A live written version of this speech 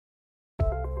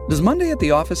Does Monday at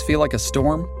the office feel like a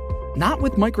storm? Not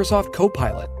with Microsoft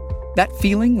Copilot. That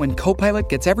feeling when Copilot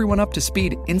gets everyone up to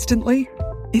speed instantly?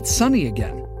 It's sunny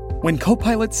again. When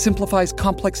Copilot simplifies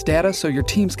complex data so your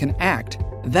teams can act,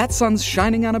 that sun's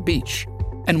shining on a beach.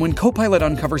 And when Copilot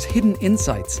uncovers hidden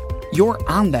insights, you're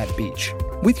on that beach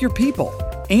with your people,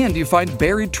 and you find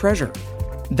buried treasure.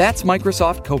 That's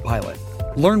Microsoft Copilot.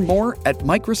 Learn more at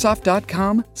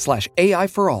Microsoft.com/AI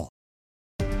for all.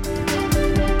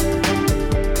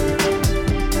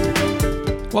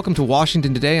 Welcome to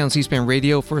Washington Today on C-SPAN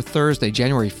Radio for Thursday,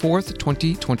 January 4th,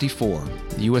 2024.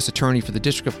 The U.S. Attorney for the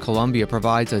District of Columbia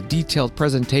provides a detailed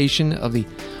presentation of the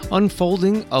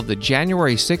unfolding of the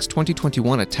January 6,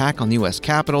 2021 attack on the U.S.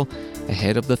 Capitol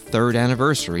ahead of the third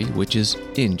anniversary, which is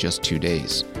in just 2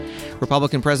 days.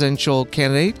 Republican presidential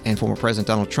candidate and former President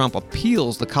Donald Trump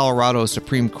appeals the Colorado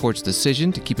Supreme Court's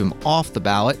decision to keep him off the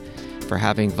ballot for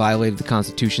having violated the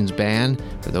Constitution's ban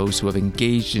for those who have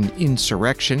engaged in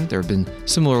insurrection. There have been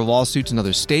similar lawsuits in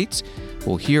other states.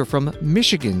 We'll hear from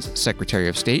Michigan's Secretary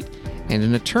of State and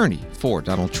an attorney for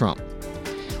Donald Trump.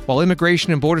 While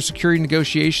immigration and border security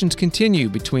negotiations continue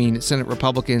between Senate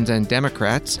Republicans and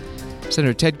Democrats,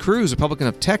 Senator Ted Cruz, Republican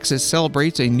of Texas,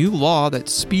 celebrates a new law that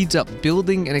speeds up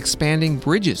building and expanding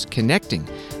bridges connecting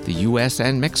the U.S.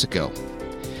 and Mexico.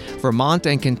 Vermont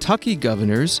and Kentucky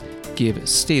governors give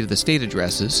State of the State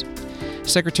addresses.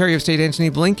 Secretary of State Antony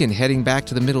Blinken heading back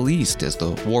to the Middle East as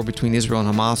the war between Israel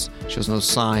and Hamas shows no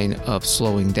sign of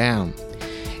slowing down.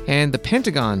 And the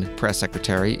Pentagon press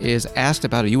secretary is asked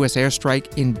about a U.S.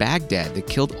 airstrike in Baghdad that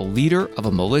killed a leader of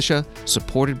a militia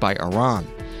supported by Iran,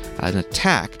 an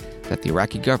attack that the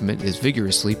Iraqi government is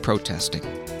vigorously protesting.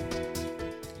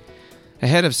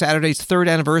 Ahead of Saturday's third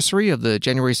anniversary of the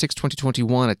January 6,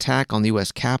 2021 attack on the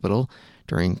U.S. Capitol,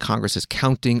 during Congress's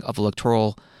counting of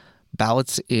electoral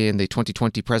ballots in the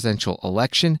 2020 presidential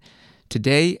election,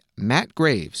 today, Matt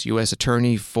Graves, U.S.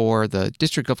 Attorney for the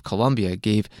District of Columbia,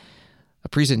 gave a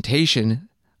presentation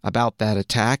about that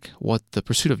attack, what the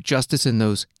pursuit of justice in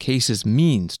those cases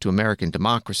means to American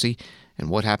democracy, and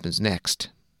what happens next.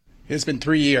 It has been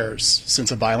 3 years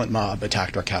since a violent mob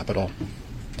attacked our Capitol.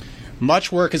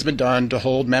 Much work has been done to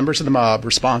hold members of the mob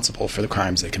responsible for the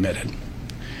crimes they committed.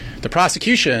 The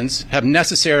prosecutions have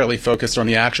necessarily focused on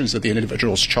the actions of the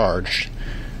individuals charged,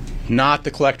 not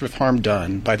the collective harm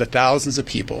done by the thousands of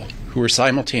people who were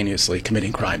simultaneously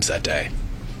committing crimes that day.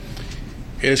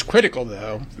 It is critical,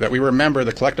 though, that we remember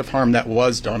the collective harm that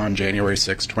was done on January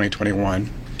 6, 2021,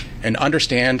 and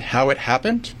understand how it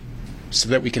happened so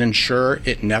that we can ensure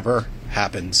it never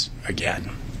happens again.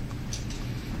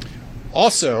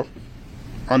 Also,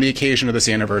 on the occasion of this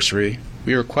anniversary,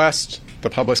 we request the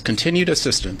public's continued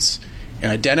assistance in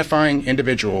identifying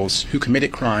individuals who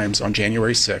committed crimes on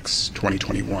January 6,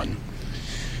 2021,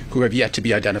 who have yet to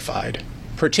be identified,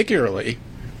 particularly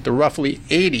the roughly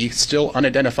 80 still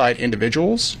unidentified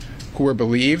individuals who were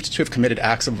believed to have committed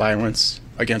acts of violence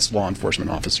against law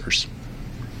enforcement officers.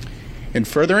 In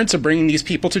furtherance of bringing these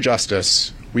people to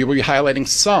justice, we will be highlighting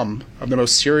some of the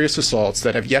most serious assaults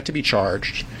that have yet to be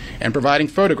charged and providing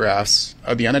photographs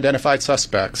of the unidentified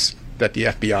suspects that the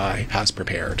FBI has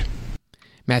prepared.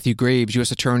 Matthew Graves,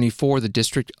 U.S. Attorney for the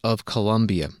District of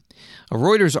Columbia. A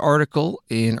Reuters article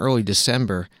in early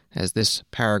December has this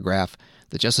paragraph: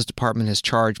 the Justice Department has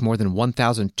charged more than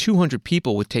 1,200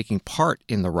 people with taking part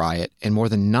in the riot, and more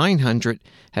than 900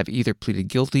 have either pleaded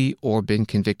guilty or been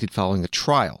convicted following a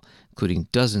trial, including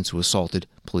dozens who assaulted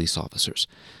police officers.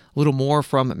 A little more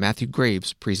from Matthew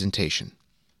Graves' presentation.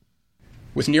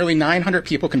 With nearly 900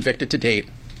 people convicted to date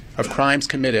of crimes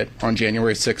committed on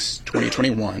January 6,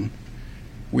 2021,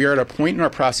 we are at a point in our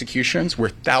prosecutions where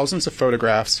thousands of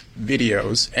photographs,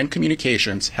 videos, and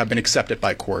communications have been accepted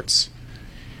by courts.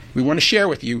 We want to share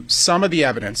with you some of the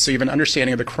evidence so you have an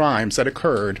understanding of the crimes that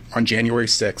occurred on January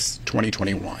 6,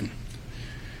 2021.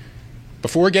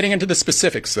 Before getting into the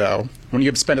specifics, though, when you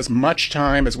have spent as much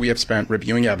time as we have spent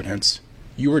reviewing evidence,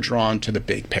 you are drawn to the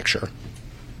big picture.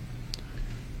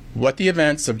 What the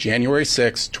events of January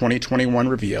 6, 2021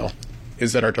 reveal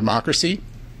is that our democracy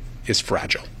is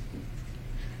fragile.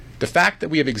 The fact that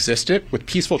we have existed with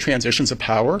peaceful transitions of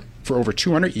power for over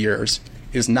 200 years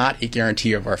is not a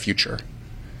guarantee of our future.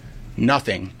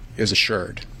 Nothing is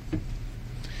assured.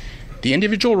 The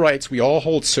individual rights we all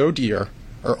hold so dear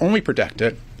are only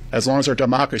protected as long as our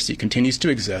democracy continues to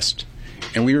exist,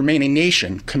 and we remain a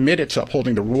nation committed to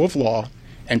upholding the rule of law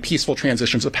and peaceful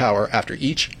transitions of power after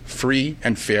each free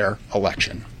and fair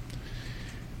election.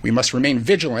 We must remain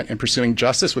vigilant in pursuing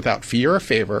justice without fear or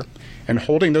favor and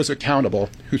holding those accountable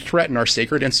who threaten our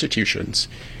sacred institutions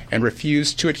and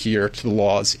refuse to adhere to the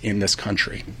laws in this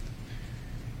country.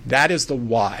 That is the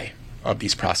why of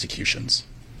these prosecutions.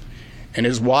 And it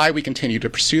is why we continue to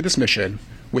pursue this mission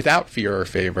without fear or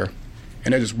favor,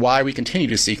 and it is why we continue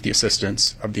to seek the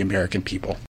assistance of the American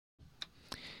people.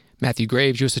 Matthew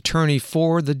Graves, U.S. Attorney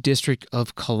for the District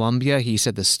of Columbia. He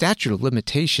said the statute of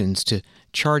limitations to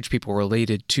charge people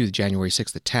related to the January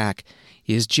 6th attack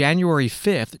is January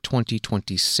 5th,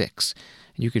 2026.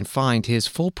 You can find his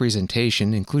full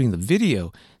presentation, including the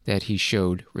video that he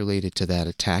showed related to that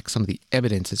attack, some of the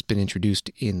evidence that's been introduced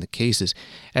in the cases,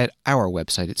 at our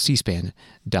website at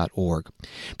cspan.org.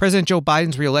 President Joe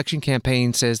Biden's reelection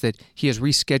campaign says that he has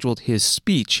rescheduled his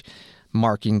speech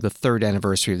marking the third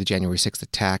anniversary of the January 6th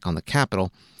attack on the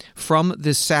Capitol from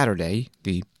this Saturday,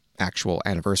 the actual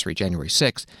anniversary, January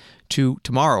 6th, to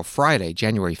tomorrow, Friday,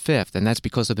 January 5th, and that's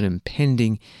because of an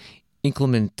impending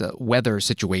inclement weather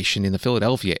situation in the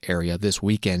Philadelphia area this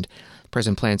weekend. The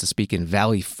president plans to speak in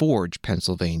Valley Forge,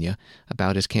 Pennsylvania,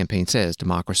 about, his campaign says,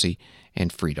 democracy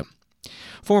and freedom.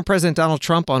 Former President Donald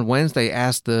Trump on Wednesday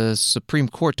asked the Supreme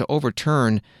Court to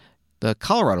overturn the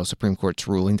Colorado Supreme Court's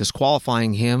ruling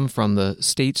disqualifying him from the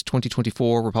state's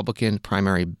 2024 Republican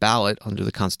primary ballot under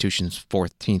the Constitution's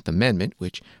 14th Amendment,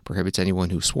 which prohibits anyone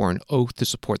who swore an oath to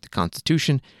support the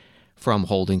Constitution from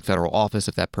holding federal office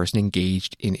if that person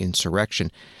engaged in insurrection.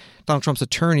 Donald Trump's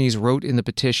attorneys wrote in the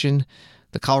petition,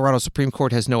 the Colorado Supreme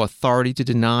Court has no authority to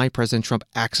deny President Trump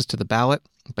access to the ballot.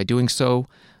 By doing so,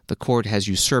 the court has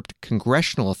usurped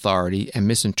congressional authority and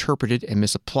misinterpreted and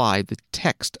misapplied the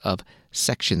text of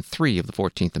Section 3 of the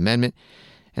 14th Amendment.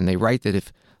 And they write that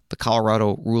if the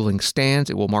Colorado ruling stands,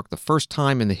 it will mark the first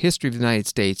time in the history of the United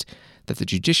States that the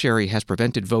judiciary has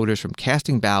prevented voters from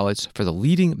casting ballots for the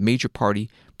leading major party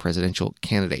presidential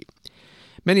candidate.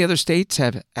 Many other states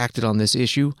have acted on this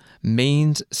issue.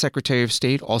 Maine's Secretary of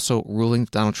State also ruling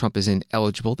Donald Trump is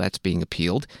ineligible. That's being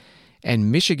appealed.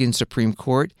 And Michigan's Supreme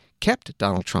Court kept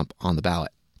Donald Trump on the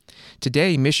ballot.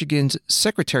 Today, Michigan's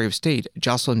Secretary of State,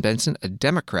 Jocelyn Benson, a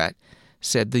Democrat,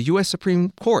 said the U.S.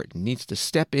 Supreme Court needs to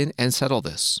step in and settle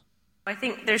this. I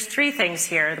think there's three things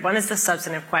here. One is the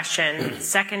substantive question.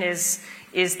 Second is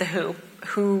the who.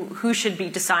 Who should be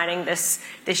deciding this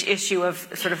issue of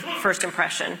sort of first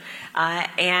impression,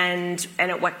 and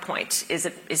at what point is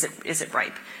it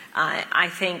ripe? I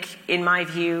think, in my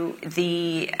view,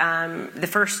 the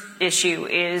first issue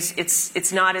is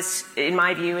it's not as, in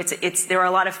my view, it's there are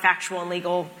a lot of factual and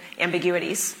legal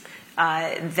ambiguities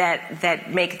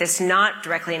that make this not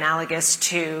directly analogous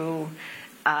to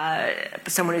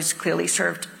someone who's clearly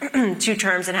served 2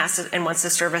 terms and wants to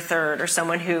serve a third, or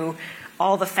someone who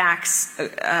all the facts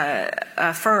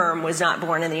affirm was not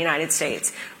born in the United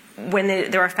States. When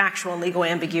there are factual and legal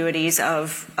ambiguities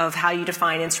of how you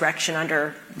define insurrection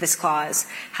under this clause,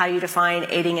 how you define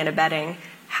aiding and abetting,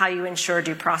 how you ensure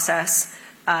due process,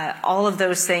 all of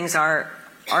those things are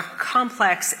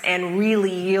complex and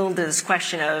really yield to this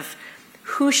question of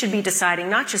who should be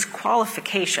deciding not just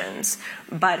qualifications,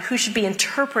 but who should be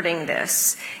interpreting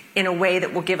this in a way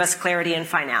that will give us clarity and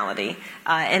finality,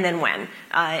 and then when.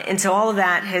 And so all of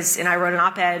that has, and I wrote an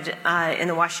op-ed in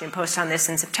the Washington Post on this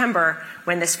in September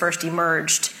when this first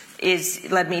emerged,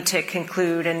 led me to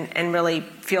conclude and really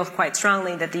feel quite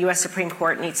strongly that the U.S. Supreme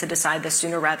Court needs to decide this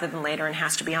sooner rather than later, and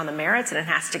has to be on the merits, and it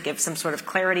has to give some sort of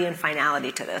clarity and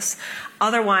finality to this.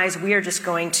 Otherwise, we are just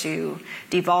going to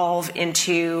devolve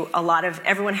into a lot of,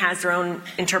 everyone has their own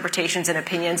interpretations and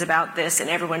opinions about this, and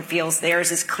everyone feels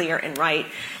theirs is clear and right.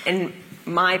 And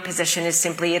my position is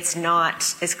simply it's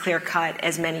not as clear-cut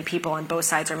as many people on both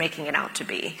sides are making it out to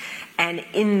be. And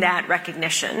in that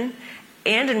recognition,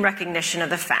 and in recognition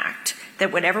of the fact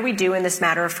that whatever we do in this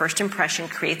matter of first impression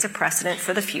creates a precedent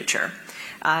for the future,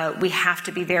 we have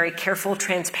to be very careful,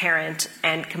 transparent,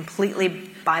 and completely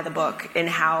by the book in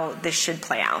how this should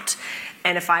play out.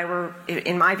 And if I were,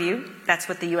 in my view, that's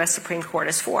what the U.S. Supreme Court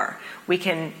is for. We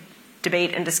can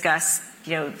debate and discuss,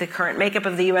 the current makeup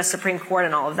of the U.S. Supreme Court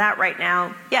and all of that right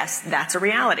now. Yes, that's a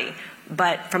reality.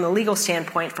 But from a legal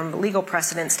standpoint, from a legal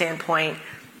precedent standpoint,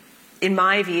 in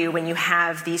my view, when you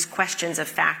have these questions of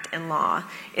fact and law,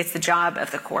 it's the job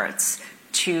of the courts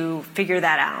to figure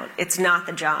that out. It's not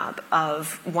the job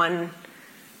of one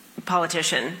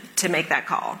politician to make that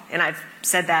call. And I've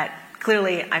said that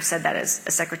clearly. I've said that as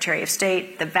a Secretary of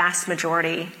State. The vast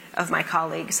majority of my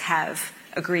colleagues have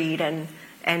agreed and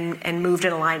moved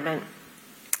in alignment.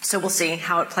 So we'll see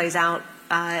how it plays out.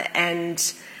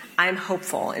 And I'm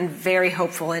hopeful and very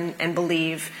hopeful and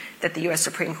believe that the U.S.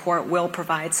 Supreme Court will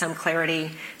provide some clarity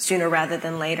sooner rather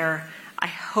than later. I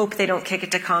hope they don't kick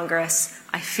it to Congress.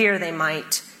 I fear they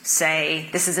might say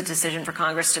this is a decision for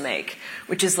Congress to make,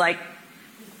 which is like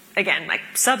again, like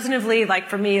substantively, like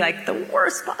for me, like the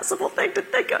worst possible thing to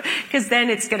think of, because then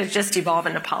it's going to just evolve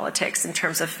into politics in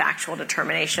terms of factual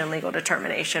determination, legal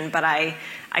determination. But I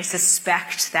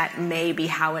suspect that may be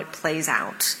how it plays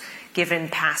out, given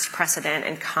past precedent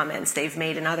and comments they've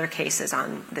made in other cases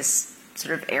on this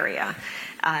sort of area.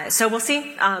 So we'll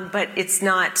see, but it's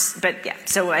not, but yeah,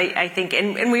 so I think,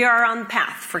 and we are on the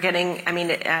path for getting,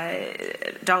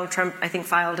 Donald Trump, I think,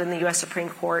 filed in the U.S. Supreme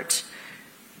Court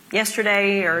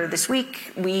yesterday or this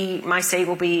week. My state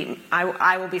will be,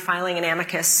 I will be filing an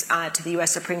amicus to the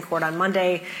U.S. Supreme Court on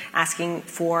Monday, asking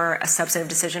for a substantive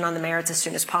decision on the merits as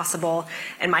soon as possible.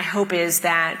 And my hope is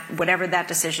that whatever that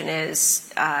decision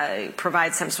is,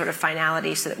 provides some sort of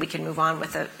finality so that we can move on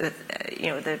with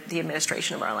the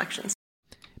administration of our elections.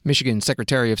 Michigan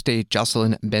Secretary of State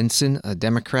Jocelyn Benson, a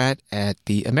Democrat, at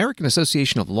the American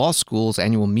Association of Law Schools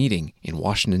annual meeting in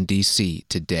Washington, D.C.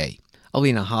 today.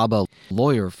 Alina Habba,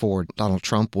 lawyer for Donald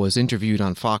Trump, was interviewed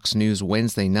on Fox News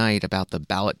Wednesday night about the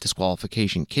ballot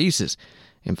disqualification cases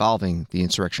involving the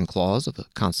insurrection clause of the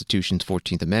Constitution's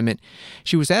 14th Amendment.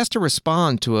 She was asked to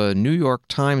respond to a New York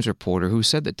Times reporter who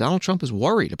said that Donald Trump is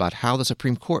worried about how the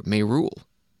Supreme Court may rule.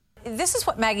 This is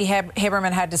what Maggie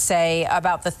Haberman had to say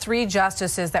about the 3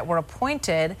 justices that were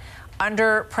appointed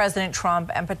under President Trump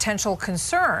and potential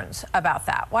concerns about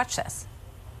that. Watch this.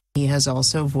 He has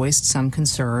also voiced some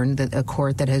concern that a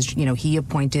court that has, he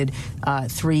appointed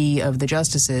 3 of the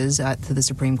justices to the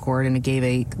Supreme Court and it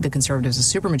gave the conservatives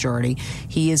a supermajority.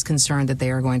 He is concerned that they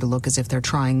are going to look as if they're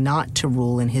trying not to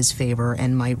rule in his favor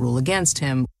and might rule against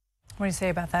him. What do you say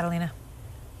about that, Alina?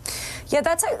 Yeah,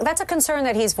 that's a concern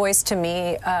that he's voiced to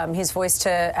me. He's voiced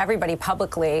to everybody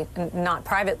publicly, not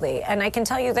privately. And I can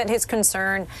tell you that his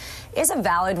concern is a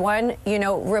valid one.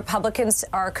 Republicans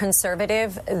are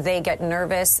conservative. They get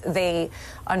nervous. They,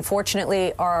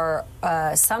 unfortunately, are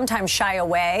sometimes shy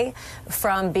away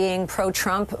from being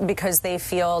pro-Trump because they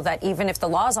feel that even if the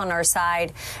law's on our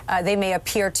side, they may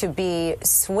appear to be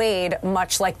swayed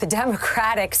much like the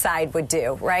Democratic side would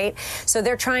do, right? So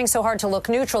they're trying so hard to look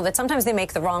neutral that sometimes they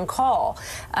make the wrong call.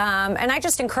 And I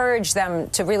just encourage them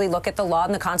to really look at the law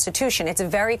and the Constitution. It's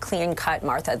very clean cut,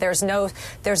 Martha. There's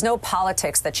no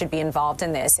politics that should be involved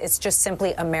in this. It's just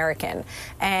simply American.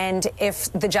 And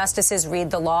if the justices read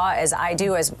the law as I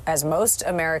do, as most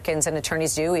Americans and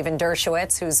attorneys do, even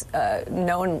Dershowitz, who's a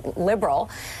known liberal,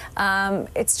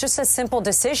 it's just a simple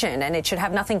decision, and it should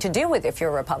have nothing to do with if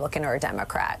you're a Republican or a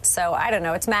Democrat. So I don't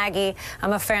know. It's Maggie.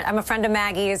 I'm a friend of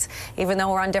Maggie's, even though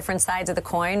we're on different sides of the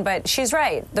coin. But she's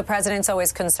right. The president's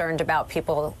always concerned about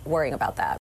people worrying about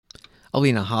that.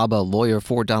 Alina Habba, lawyer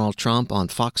for Donald Trump, on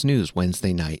Fox News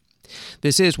Wednesday night.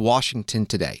 This is Washington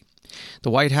Today.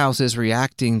 The White House is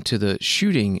reacting to the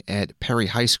shooting at Perry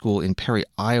High School in Perry,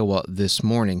 Iowa this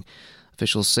morning.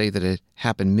 Officials say that it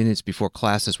happened minutes before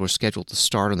classes were scheduled to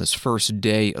start on this first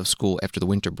day of school after the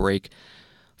winter break.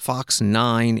 Fox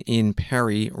 9 in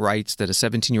Perry writes that a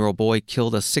 17-year-old boy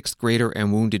killed a 6th grader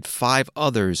and wounded 5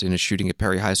 others in a shooting at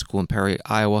Perry High School in Perry,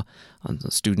 Iowa on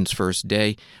the student's first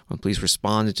day. When police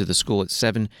responded to the school at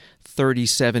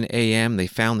 7:37 a.m., they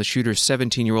found the shooter,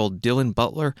 17-year-old Dylan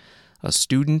Butler, a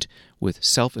student with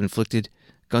self-inflicted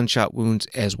gunshot wounds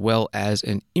as well as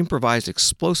an improvised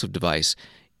explosive device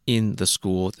in the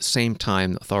school. At the same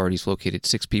time, authorities located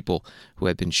 6 people who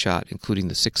had been shot, including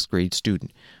the 6th grade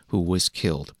student who was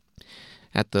killed.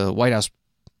 At the White House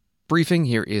briefing,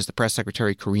 here is the press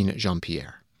secretary, Karine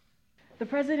Jean-Pierre. The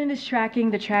president is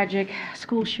tracking the tragic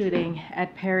school shooting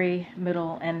at Perry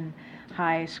Middle and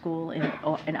High School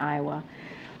in Iowa.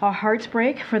 Our hearts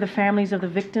break for the families of the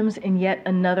victims in yet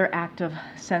another act of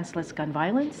senseless gun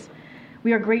violence.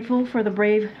 We are grateful for the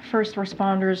brave first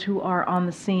responders who are on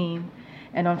the scene,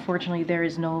 and unfortunately there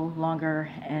is no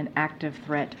longer an active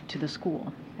threat to the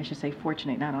school. I should say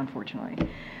fortunate, not unfortunately.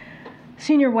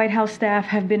 Senior White House staff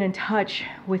have been in touch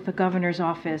with the governor's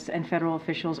office, and federal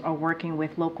officials are working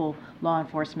with local law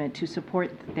enforcement to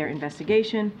support their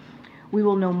investigation. We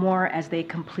will know more as they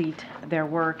complete their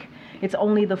work. It's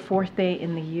only the 4th day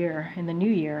in the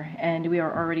new year, and we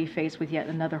are already faced with yet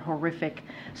another horrific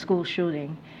school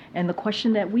shooting. And the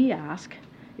question that we ask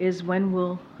is, when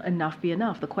will enough be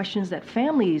enough? The questions that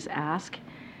families ask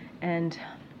and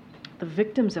the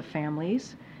victims of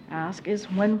families ask is,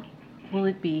 when will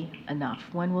it be enough?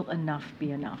 When will enough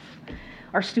be enough?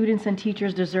 Our students and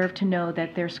teachers deserve to know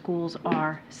that their schools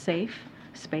are safe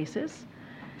spaces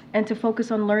and to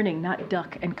focus on learning, not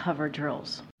duck and cover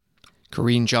drills.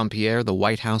 Karine Jean-Pierre, the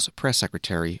White House press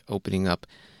secretary, opening up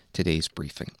today's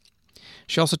briefing.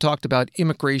 She also talked about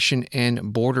immigration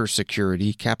and border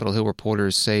security. Capitol Hill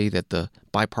reporters say that the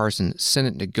bipartisan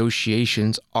Senate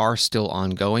negotiations are still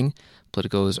ongoing.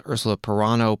 Politico's Ursula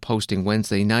Perano posting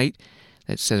Wednesday night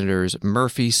that Senators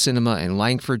Murphy, Sinema, and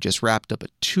Langford just wrapped up a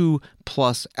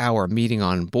 2+ hour meeting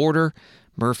on border.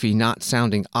 Murphy not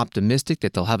sounding optimistic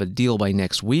that they'll have a deal by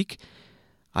next week.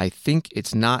 I think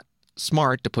it's not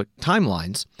smart to put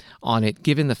timelines on it,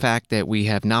 given the fact that we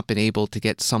have not been able to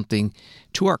get something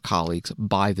to our colleagues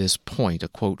by this point, a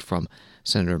quote from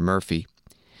Senator Murphy.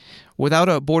 Without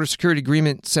a border security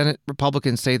agreement, Senate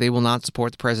Republicans say they will not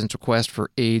support the president's request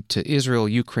for aid to Israel,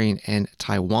 Ukraine, and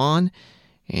Taiwan.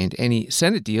 And any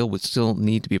Senate deal would still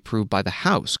need to be approved by the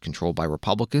House, controlled by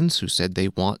Republicans, who said they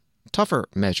want tougher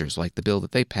measures like the bill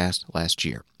that they passed last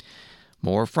year.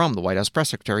 More from the White House Press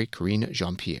Secretary, Karine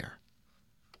Jean-Pierre.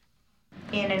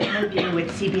 In an interview with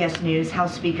CBS News,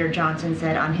 House Speaker Johnson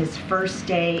said on his first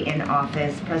day in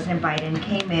office, President Biden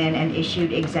came in and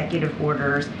issued executive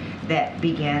orders that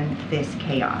began this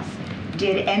chaos.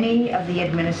 Did any of the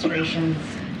administration's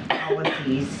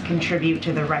policies contribute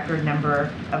to the record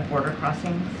number of border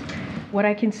crossings? What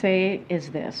I can say is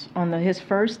this. On his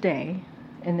first day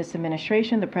in this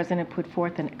administration, the president put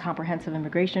forth a comprehensive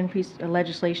immigration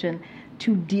legislation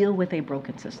to deal with a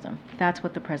broken system. That's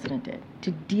what the president did,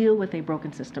 to deal with a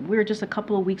broken system. We were just a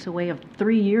couple of weeks away of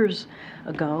 3 years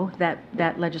ago,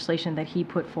 that legislation that he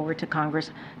put forward to Congress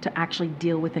to actually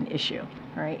deal with an issue,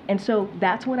 right? And so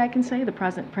that's what I can say. The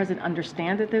president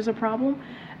understands that there's a problem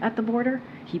at the border.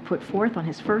 He put forth on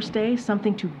his first day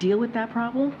something to deal with that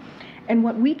problem. And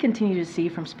what we continue to see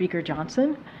from Speaker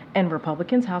Johnson and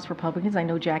Republicans, House Republicans, I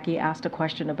know Jackie asked a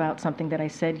question about something that I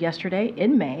said yesterday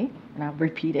in May, and I'll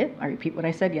repeat it. I repeat what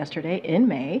I said yesterday. In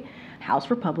May, House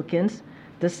Republicans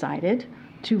decided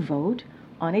to vote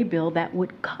on a bill that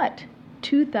would cut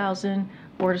 2,000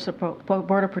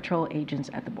 Border Patrol agents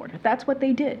at the border. That's what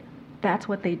they did. That's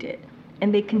what they did.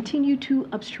 And they continue to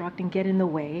obstruct and get in the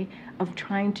way of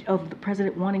of the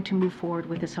president wanting to move forward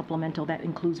with a supplemental that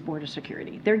includes border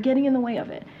security. They're getting in the way of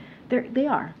it. They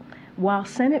are. While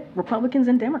Senate Republicans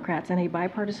and Democrats in a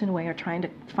bipartisan way are trying to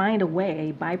find a way,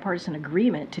 a bipartisan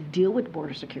agreement to deal with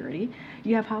border security,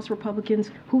 you have House Republicans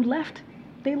who left.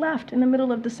 They left in the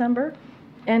middle of December,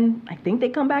 and I think they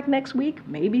come back next week.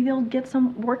 Maybe they'll get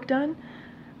some work done.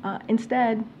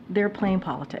 Instead, they're playing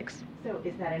politics. So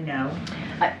is that a no?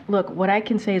 Look, what I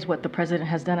can say is what the president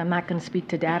has done. I'm not going to speak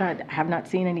to data. I have not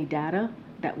seen any data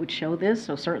that would show this,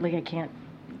 so certainly I can't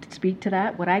speak to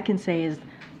that. What I can say is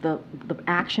the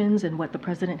actions and what the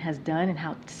president has done and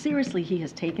how seriously he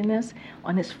has taken this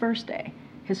on his first day,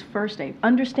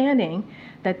 understanding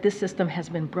that this system has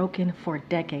been broken for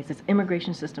decades. This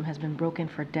immigration system has been broken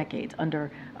for decades.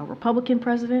 Under a Republican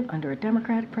president, under a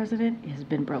Democratic president, it has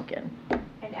been broken.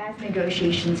 And as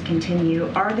negotiations continue,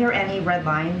 are there any red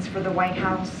lines for the White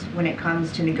House when it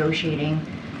comes to negotiating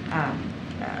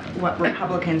what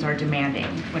Republicans are demanding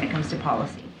when it comes to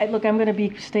policy? Look, I'm going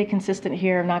to stay consistent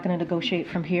here. I'm not going to negotiate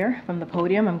from here, from the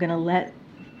podium. I'm going to let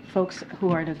folks who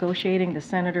are negotiating, the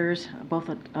senators, both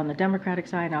on the Democratic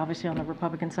side and obviously on the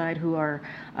Republican side, who are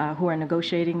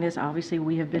negotiating this. Obviously,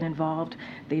 we have been involved.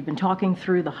 They've been talking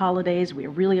through the holidays. We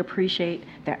really appreciate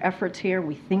their efforts here.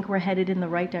 We think we're headed in the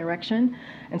right direction,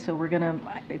 and so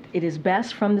it is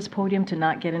best from this podium to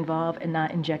not get involved and not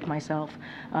inject myself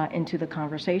into the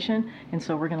conversation, and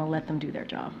so we're going to let them do their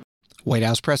job. White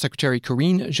House Press Secretary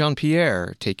Karine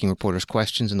Jean-Pierre taking reporters'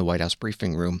 questions in the White House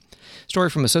briefing room. Story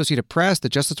from Associated Press. The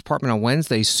Justice Department on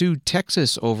Wednesday sued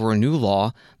Texas over a new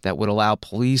law that would allow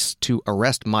police to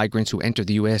arrest migrants who enter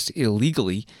the U.S.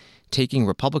 illegally, taking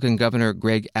Republican Governor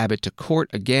Greg Abbott to court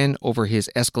again over his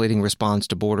escalating response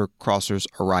to border crossers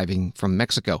arriving from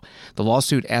Mexico. The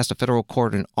lawsuit asked a federal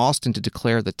court in Austin to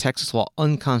declare the Texas law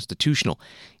unconstitutional.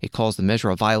 It calls the measure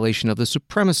a violation of the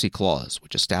Supremacy Clause,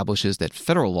 which establishes that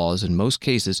federal laws in most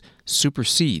cases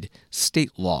supersede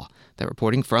state law. That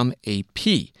reporting from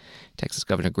AP. Texas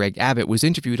Governor Greg Abbott was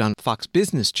interviewed on Fox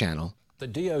Business Channel. The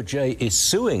DOJ is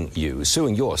suing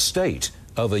your state,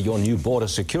 over your new border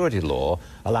security law,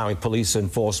 allowing police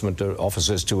enforcement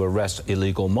officers to arrest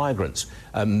illegal migrants.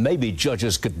 Maybe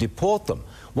judges could deport them.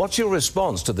 What's your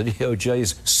response to the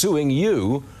DOJ's suing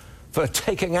you for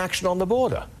taking action on the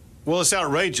border? Well, it's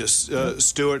outrageous,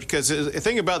 Stuart, because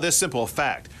think about this simple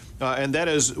fact. And that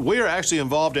is, we are actually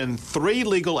involved in 3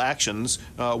 legal actions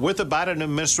with the Biden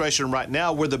administration right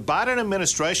now, where the Biden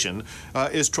administration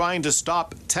is trying to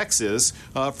stop Texas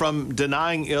from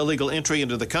denying illegal entry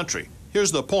into the country.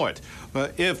 Here's the point.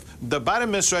 If the Biden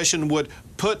administration would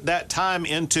put that time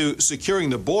into securing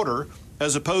the border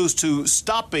as opposed to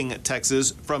stopping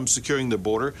Texas from securing the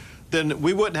border, then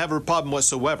we wouldn't have a problem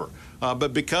whatsoever.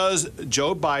 But because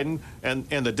Joe Biden and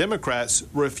the Democrats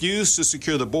refuse to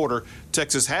secure the border,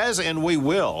 Texas has and we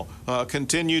will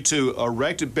continue to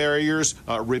erect barriers,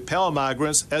 repel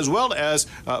migrants, as well as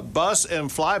bus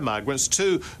and fly migrants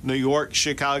to New York,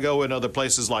 Chicago, and other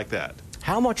places like that.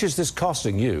 How much is this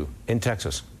costing you in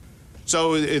Texas?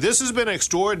 So this has been an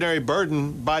extraordinary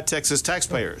burden by Texas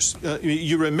taxpayers.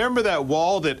 You remember that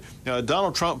wall that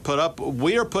Donald Trump put up?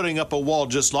 We are putting up a wall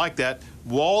just like that.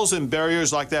 Walls and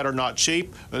barriers like that are not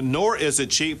cheap, nor is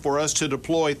it cheap for us to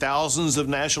deploy thousands of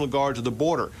National Guard to the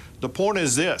border. The point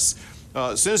is this.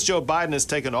 Since Joe Biden has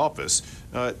taken office,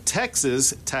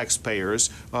 Texas taxpayers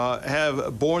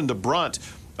have borne the brunt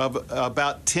of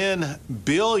about $10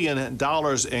 billion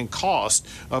in cost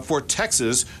for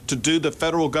Texas to do the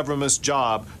federal government's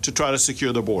job to try to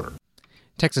secure the border.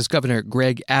 Texas Governor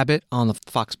Greg Abbott on the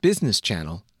Fox Business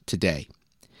Channel today.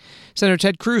 Senator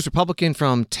Ted Cruz, Republican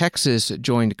from Texas,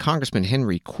 joined Congressman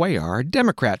Henry Cuellar,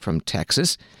 Democrat from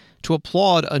Texas, to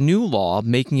applaud a new law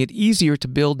making it easier to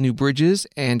build new bridges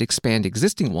and expand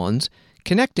existing ones,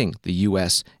 connecting the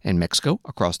U.S. and Mexico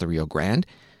across the Rio Grande.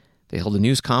 They held a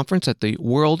news conference at the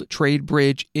World Trade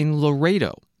Bridge in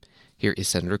Laredo. Here is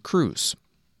Senator Cruz.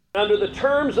 Under the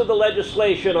terms of the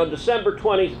legislation, on December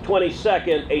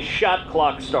 22nd, a shot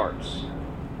clock starts.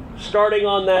 Starting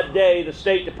on that day, the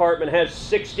State Department has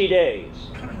 60 days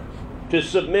to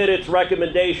submit its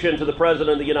recommendation to the President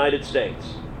of the United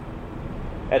States.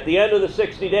 At the end of the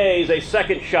 60 days, a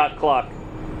second shot clock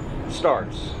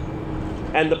starts.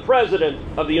 And the President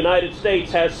of the United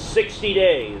States has 60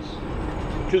 days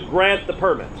to grant the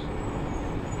permit.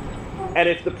 And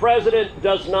if the President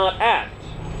does not act,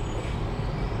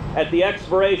 at the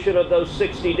expiration of those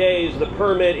 60 days, the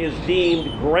permit is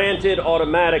deemed granted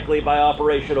automatically by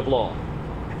operation of law.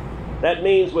 That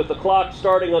means with the clock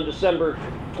starting on December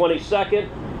 22nd,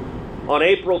 on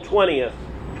April 20th,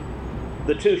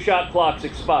 the two shot clocks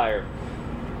expire.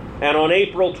 And on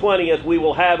April 20th, we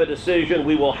will have a decision.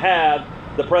 We will have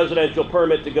the presidential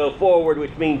permit to go forward,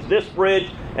 which means this bridge,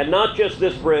 and not just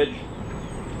this bridge,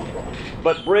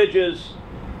 but bridges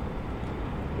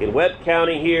in Webb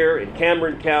County here, in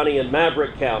Cameron County, and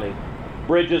Maverick County,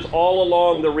 bridges all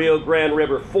along the Rio Grande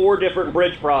River, 4 different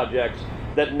bridge projects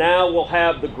that now will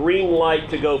have the green light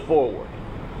to go forward.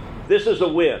 This is a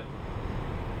win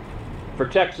for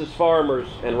Texas farmers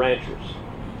and ranchers.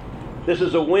 This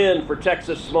is a win for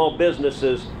Texas small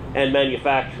businesses and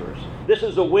manufacturers. This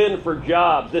is a win for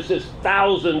jobs. This is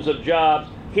thousands of jobs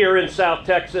here in South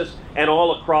Texas and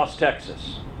all across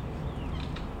Texas.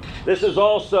 This is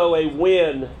also a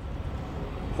win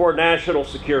for national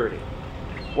security.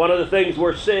 One of the things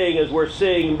we're seeing is we're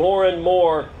seeing more and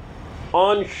more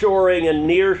onshoring and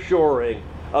nearshoring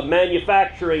of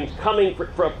manufacturing coming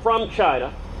from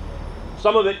China,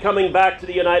 some of it coming back to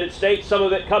the United States, some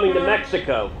of it coming to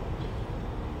Mexico.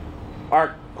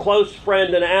 Our close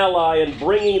friend and ally, and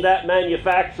bringing that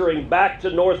manufacturing back to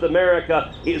North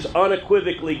America is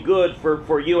unequivocally good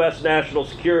for U.S. national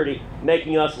security,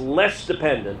 making us less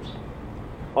dependent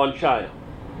on China.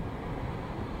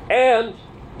 And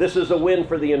this is a win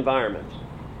for the environment.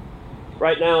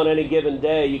 Right now, on any given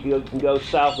day, you can go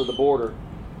south of the border,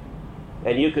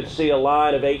 and you could see a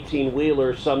line of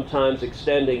 18-wheelers sometimes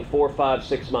extending 4, 5,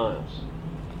 6 miles.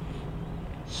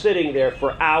 Sitting there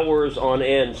for hours on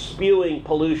end, spewing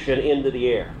pollution into the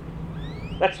air.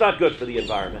 That's not good for the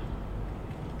environment.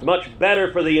 It's much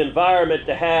better for the environment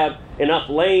to have enough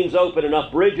lanes open,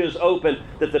 enough bridges open,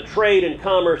 that the trade and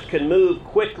commerce can move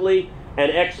quickly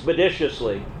and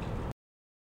expeditiously.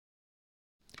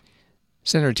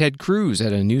 Senator Ted Cruz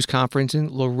at a news conference in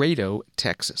Laredo,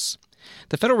 Texas.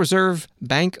 The Federal Reserve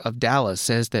Bank of Dallas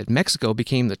says that Mexico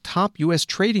became the top U.S.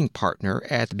 trading partner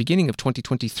at the beginning of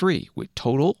 2023, with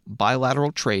total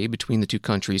bilateral trade between the two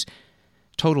countries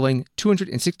totaling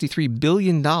 $263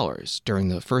 billion during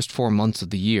the first 4 months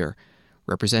of the year,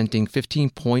 representing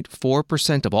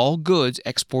 15.4% of all goods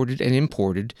exported and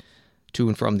imported to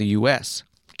and from the U.S.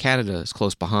 Canada is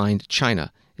close behind.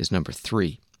 China is number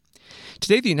 3.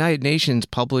 Today, the United Nations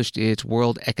published its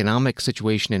World Economic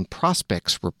Situation and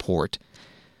Prospects report.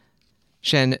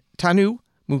 Shantanu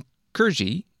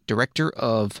Mukherjee, director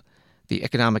of the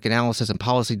Economic Analysis and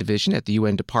Policy Division at the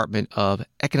UN Department of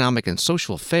Economic and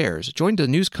Social Affairs, joined a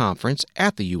news conference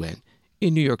at the UN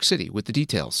in New York City with the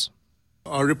details.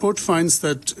 Our report finds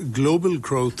that global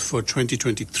growth for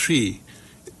 2023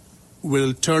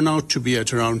 will turn out to be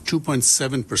at around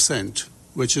 2.7%,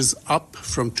 which is up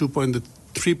from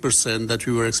 2.3% that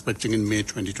we were expecting in May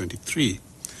 2023.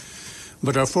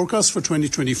 But our forecast for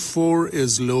 2024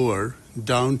 is lower,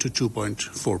 down to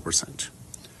 2.4%.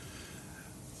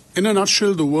 In a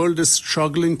nutshell, the world is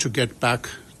struggling to get back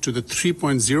to the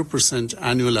 3.0%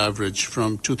 annual average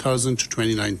from 2000 to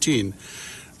 2019,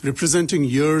 representing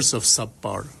years of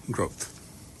subpar growth.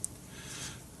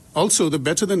 Also, the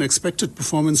better-than-expected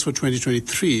performance for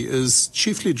 2023 is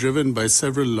chiefly driven by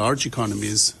several large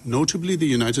economies, notably the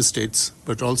United States,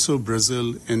 but also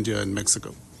Brazil, India, and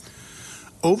Mexico.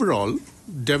 Overall,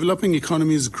 developing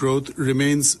economies' growth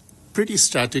remains pretty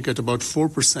static at about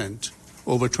 4%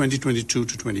 over 2022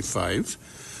 to 25,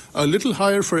 a little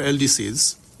higher for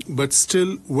LDCs, but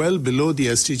still well below the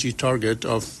SDG target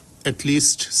of at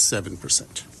least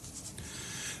 7%.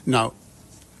 Now,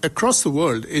 across the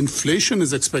world, inflation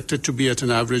is expected to be at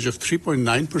an average of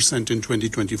 3.9% in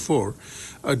 2024,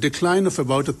 a decline of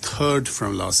about a third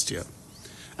from last year.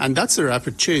 And that's a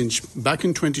rapid change. Back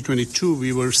in 2022,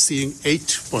 we were seeing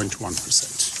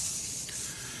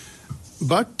 8.1%.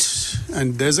 But,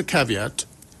 and there's a caveat,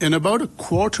 in about a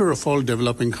quarter of all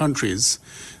developing countries,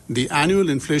 the annual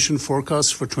inflation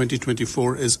forecast for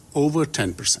 2024 is over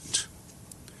 10%.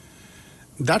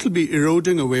 That'll be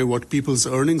eroding away what people's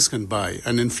earnings can buy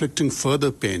and inflicting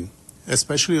further pain,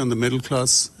 especially on the middle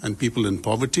class and people in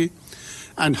poverty.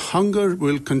 And hunger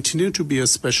will continue to be a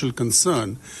special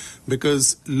concern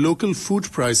because local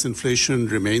food price inflation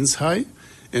remains high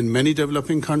in many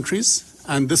developing countries.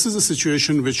 And this is a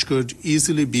situation which could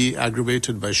easily be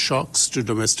aggravated by shocks to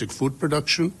domestic food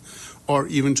production or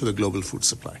even to the global food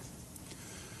supply.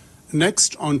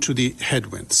 Next, on to the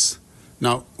headwinds.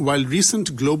 Now, while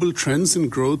recent global trends in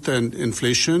growth and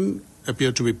inflation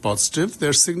appear to be positive,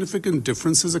 there are significant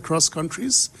differences across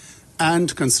countries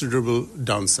and considerable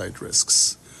downside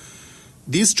risks.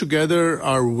 These together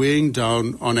are weighing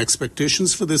down on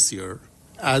expectations for this year,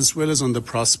 as well as on the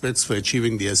prospects for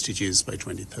achieving the SDGs by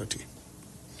 2030.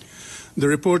 The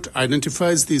report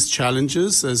identifies these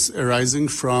challenges as arising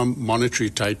from monetary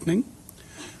tightening,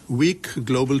 weak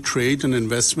global trade and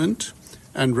investment,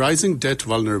 and rising debt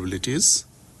vulnerabilities,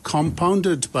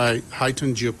 compounded by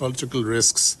heightened geopolitical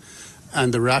risks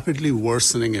and the rapidly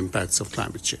worsening impacts of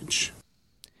climate change.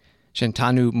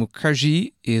 Shantanu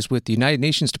Mukherjee is with the United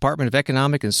Nations Department of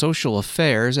Economic and Social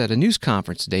Affairs at a news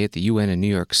conference today at the UN in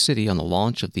New York City on the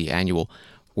launch of the annual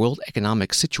World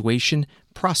Economic Situation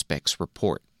Prospects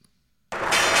Report.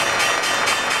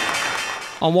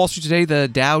 On Wall Street today, the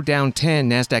Dow down 10,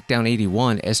 NASDAQ down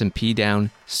 81, S&P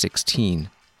down 16.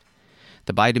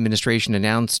 The Biden administration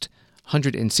announced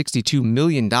 $162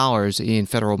 million in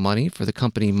federal money for the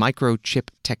company Microchip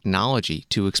Technology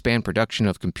to expand production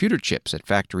of computer chips at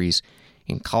factories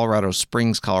in Colorado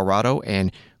Springs, Colorado,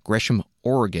 and Gresham,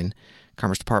 Oregon.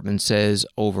 Commerce Department says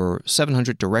over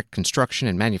 700 direct construction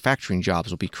and manufacturing jobs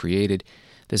will be created.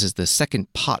 This is the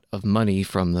second pot of money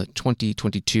from the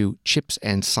 2022 CHIPS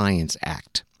and Science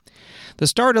Act. The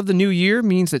start of the new year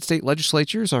means that state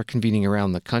legislatures are convening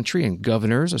around the country and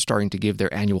governors are starting to give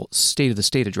their annual State of the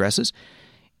State addresses.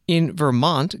 In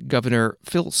Vermont, Governor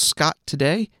Phil Scott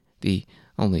today, the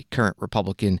only current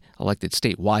Republican elected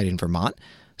statewide in Vermont,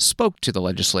 spoke to the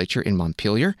legislature in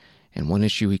Montpelier, and one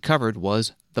issue he covered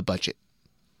was the budget.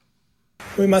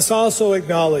 We must also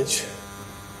acknowledge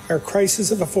our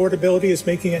crisis of affordability is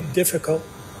making it difficult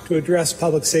to address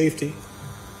public safety,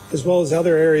 as well as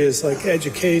other areas like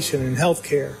education and health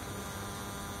care.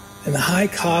 And the high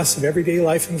cost of everyday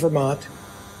life in Vermont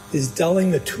is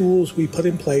dulling the tools we put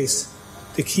in place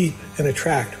to keep and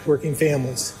attract working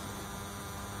families.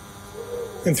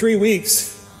 In 3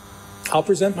 weeks, I'll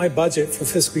present my budget for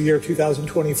fiscal year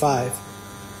 2025,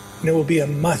 and it will be a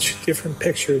much different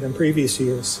picture than previous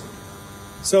years.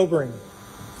 Sobering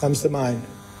comes to mind.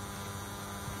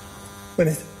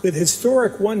 With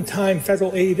historic one-time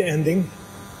federal aid ending,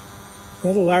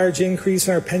 another large increase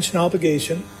in our pension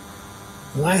obligation,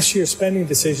 and last year's spending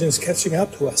decisions catching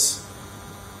up to us,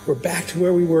 we're back to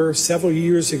where we were several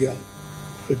years ago,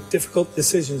 with difficult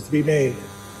decisions to be made.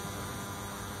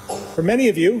 For many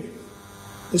of you,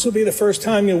 this will be the first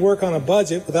time you'll work on a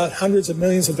budget without hundreds of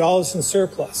millions of dollars in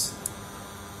surplus.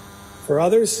 For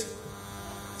others,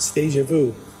 it's deja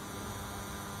vu.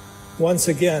 Once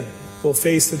again, we'll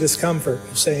face the discomfort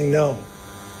of saying no,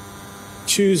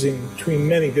 choosing between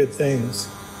many good things,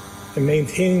 and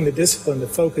maintaining the discipline to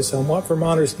focus on what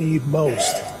Vermonters need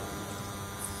most.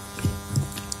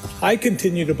 I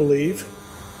continue to believe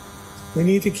we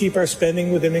need to keep our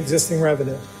spending within existing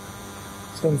revenue.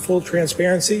 So in full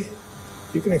transparency,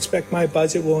 you can expect my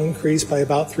budget will increase by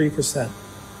about 3%.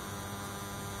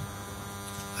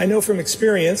 I know from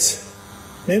experience,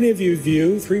 many of you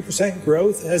view 3%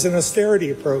 growth as an austerity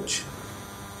approach.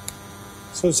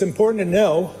 So it's important to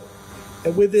know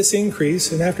that with this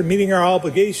increase and after meeting our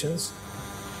obligations,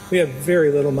 we have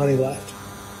very little money left.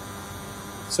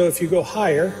 So if you go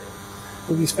higher,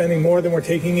 we'll be spending more than we're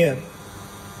taking in,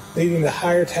 leading to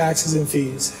higher taxes and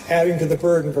fees, adding to the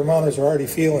burden Vermonters are already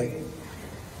feeling.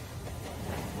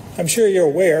 I'm sure you're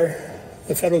aware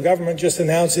the federal government just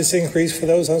announced this increase for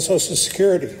those on Social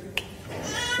Security,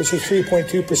 which is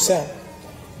 3.2%.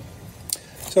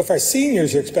 So if our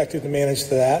seniors are expected to manage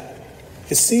to that,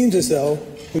 it seems as though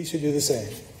we should do the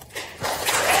same.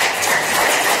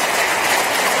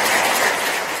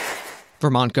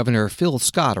 Vermont Governor Phil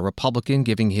Scott, a Republican,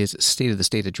 giving his State of the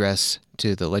State address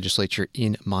to the legislature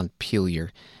in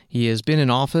Montpelier. He has been in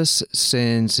office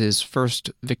since his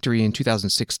first victory in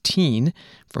 2016.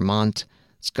 Vermont's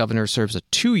governor serves a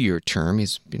 2-year term.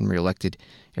 He's been reelected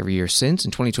every year since.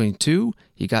 In 2022,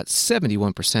 he got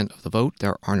 71% of the vote.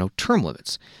 There are no term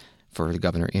limits for the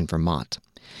governor in Vermont.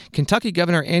 Kentucky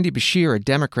Governor Andy Beshear, a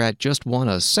Democrat, just won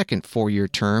a second 4-year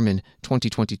term in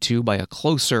 2022 by a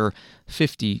closer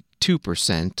 52%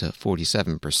 to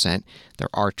 47%. There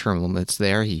are term limits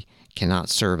there. He cannot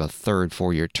serve a third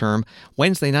 4-year term.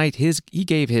 Wednesday night, he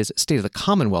gave his State of the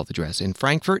Commonwealth address in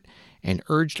Frankfort and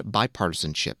urged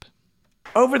bipartisanship.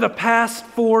 Over the past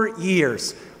 4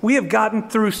 years, we have gotten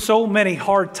through so many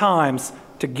hard times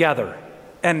together.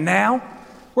 And now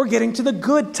we're getting to the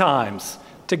good times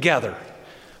together.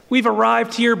 We've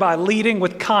arrived here by leading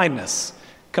with kindness,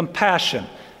 compassion,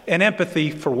 and empathy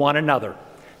for one another.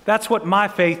 That's what my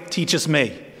faith teaches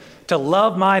me, to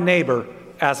love my neighbor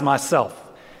as myself.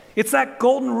 It's that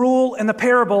golden rule and the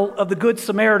parable of the Good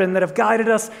Samaritan that have guided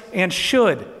us and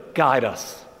should guide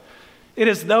us. It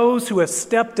is those who have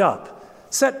stepped up,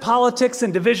 set politics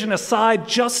and division aside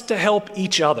just to help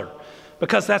each other,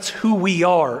 because that's who we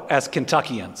are as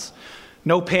Kentuckians.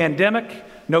 No pandemic,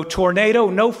 no tornado,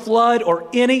 no flood, or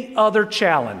any other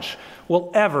challenge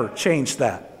will ever change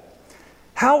that.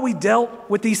 How we dealt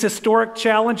with these historic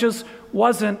challenges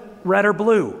wasn't red or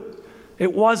blue.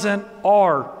 It wasn't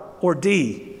R or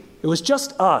D. It was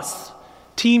just us,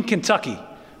 Team Kentucky,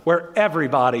 where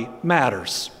everybody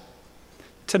matters.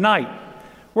 Tonight,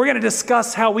 we're going to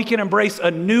discuss how we can embrace a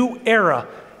new era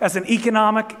as an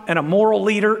economic and a moral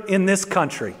leader in this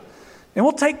country. And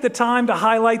we'll take the time to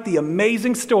highlight the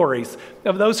amazing stories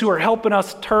of those who are helping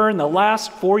us turn the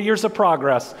last 4 years of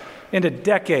progress into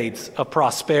decades of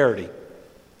prosperity.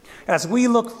 As we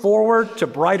look forward to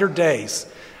brighter days,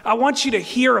 I want you to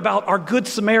hear about our Good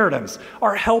Samaritans,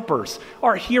 our helpers,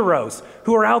 our heroes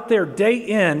who are out there day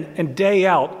in and day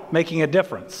out making a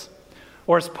difference.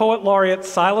 Or as Poet Laureate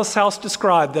Silas House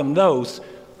described them, those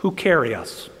who carry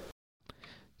us.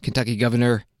 Kentucky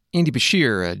Governor Andy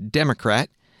Beshear, a Democrat,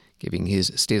 giving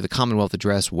his State of the Commonwealth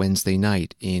address Wednesday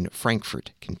night in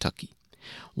Frankfort, Kentucky.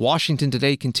 Washington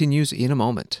Today continues in a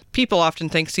moment. People often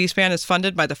think C-SPAN is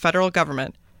funded by the federal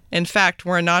government. In fact,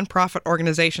 we're a nonprofit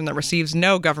organization that receives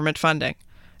no government funding.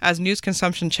 As news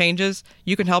consumption changes,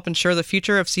 you can help ensure the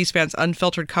future of C-SPAN's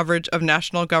unfiltered coverage of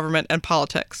national government and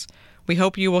politics. We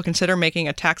hope you will consider making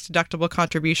a tax-deductible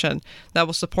contribution that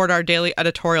will support our daily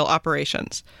editorial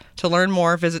operations. To learn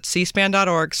more, visit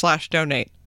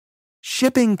cspan.org/donate.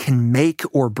 Shipping can make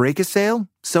or break a sale,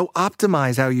 so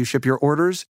optimize how you ship your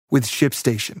orders with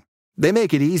ShipStation. They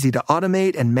make it easy to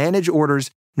automate and manage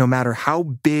orders no matter how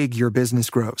big your business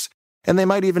grows. And they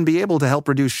might even be able to help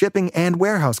reduce shipping and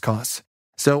warehouse costs.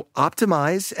 So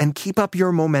optimize and keep up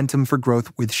your momentum for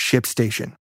growth with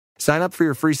ShipStation. Sign up for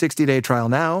your free 60-day trial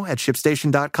now at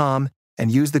ShipStation.com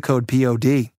and use the code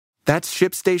POD. That's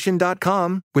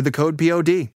ShipStation.com with the code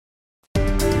POD.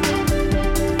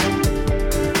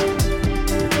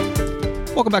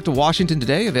 Welcome back to Washington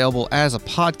Today, available as a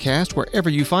podcast wherever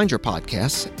you find your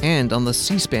podcasts and on the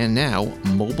C-SPAN Now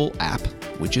mobile app,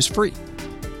 which is free.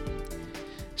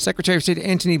 Secretary of State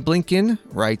Antony Blinken,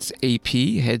 writes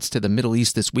AP, heads to the Middle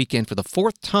East this weekend for the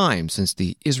fourth time since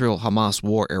the Israel-Hamas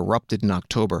war erupted in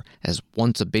October, as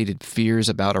once abated fears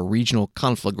about a regional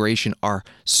conflagration are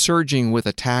surging with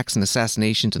attacks and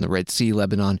assassinations in the Red Sea,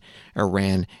 Lebanon,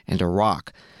 Iran, and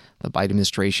Iraq. The Biden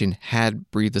administration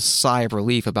had breathed a sigh of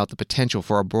relief about the potential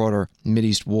for a broader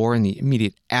Mideast war in the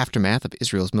immediate aftermath of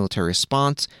Israel's military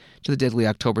response to the deadly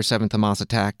October 7th Hamas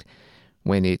attack,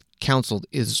 when it counseled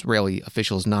Israeli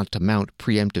officials not to mount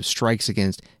preemptive strikes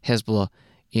against Hezbollah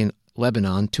in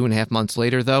Lebanon. 2.5 months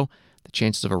later, though, the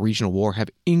chances of a regional war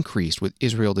have increased, with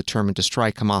Israel determined to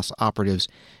strike Hamas operatives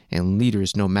and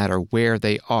leaders no matter where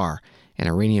they are, and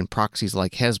Iranian proxies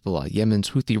like Hezbollah,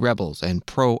 Yemen's Houthi rebels, and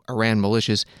pro-Iran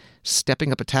militias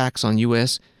stepping up attacks on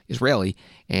U.S., Israeli,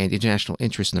 and international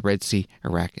interests in the Red Sea,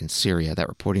 Iraq, and Syria. That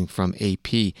reporting from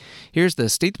AP. Here's the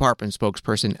State Department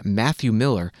spokesperson Matthew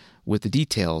Miller with the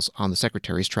details on the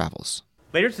Secretary's travels.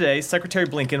 Later today, Secretary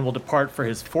Blinken will depart for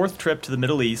his fourth trip to the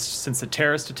Middle East since the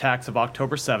terrorist attacks of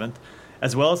October 7th,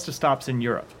 as well as to stops in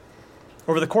Europe.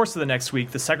 Over the course of the next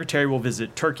week, the Secretary will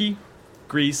visit Turkey,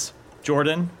 Greece,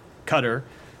 Jordan, Qatar,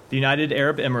 the United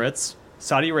Arab Emirates,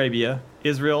 Saudi Arabia,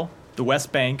 Israel, the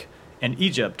West Bank, and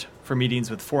Egypt for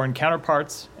meetings with foreign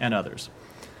counterparts and others.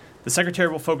 The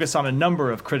Secretary will focus on a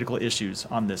number of critical issues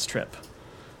on this trip.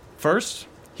 First,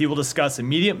 he will discuss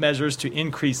immediate measures to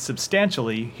increase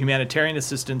substantially humanitarian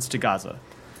assistance to Gaza.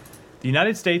 The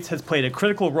United States has played a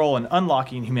critical role in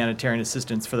unlocking humanitarian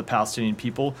assistance for the Palestinian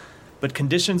people, but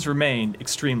conditions remain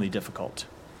extremely difficult.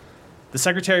 The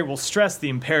Secretary will stress the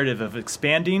imperative of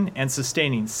expanding and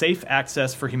sustaining safe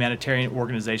access for humanitarian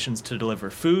organizations to deliver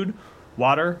food,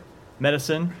 water,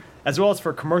 medicine, as well as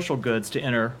for commercial goods to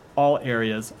enter all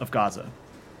areas of Gaza.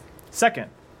 Second,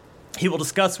 he will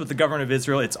discuss with the government of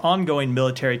Israel its ongoing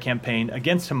military campaign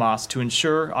against Hamas to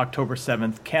ensure October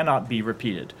 7th cannot be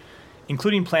repeated,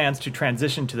 including plans to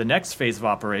transition to the next phase of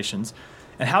operations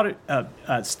and how to,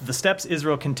 the steps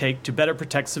Israel can take to better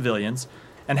protect civilians,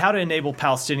 and how to enable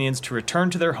Palestinians to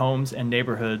return to their homes and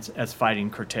neighborhoods as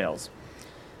fighting curtails.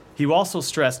 He will also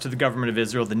stress to the government of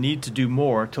Israel the need to do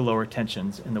more to lower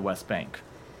tensions in the West Bank.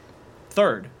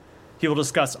 Third, he will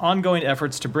discuss ongoing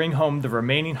efforts to bring home the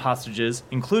remaining hostages,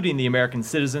 including the American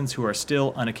citizens who are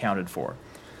still unaccounted for.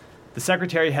 The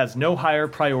Secretary has no higher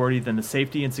priority than the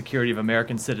safety and security of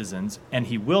American citizens, and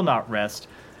he will not rest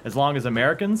as long as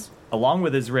Americans, along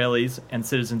with Israelis and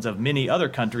citizens of many other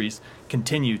countries,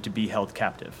 continue to be held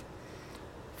captive.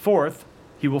 Fourth,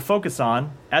 he will focus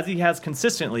on, as he has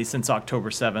consistently since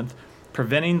October 7th,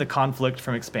 preventing the conflict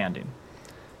from expanding.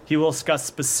 He will discuss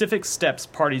specific steps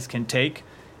parties can take,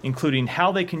 including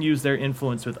how they can use their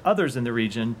influence with others in the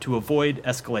region to avoid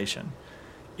escalation.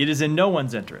 It is in no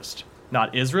one's interest,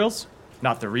 not Israel's,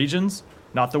 not the region's,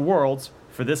 not the world's,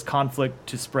 for this conflict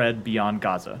to spread beyond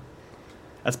Gaza.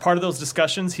 As part of those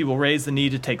discussions, he will raise the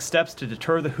need to take steps to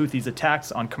deter the Houthis'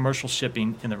 attacks on commercial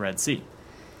shipping in the Red Sea.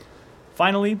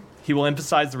 Finally, he will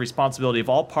emphasize the responsibility of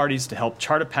all parties to help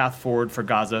chart a path forward for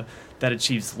Gaza that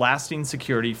achieves lasting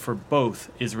security for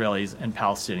both Israelis and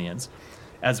Palestinians,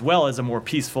 as well as a more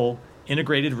peaceful,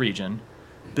 integrated region,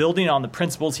 building on the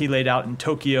principles he laid out in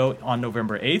Tokyo on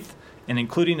November 8th, and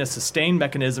including a sustained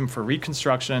mechanism for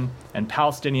reconstruction and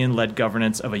Palestinian-led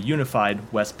governance of a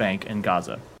unified West Bank and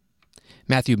Gaza.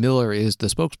 Matthew Miller is the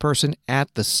spokesperson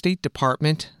at the State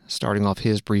Department, starting off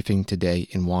his briefing today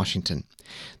in Washington.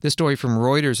 This story from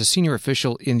Reuters: a senior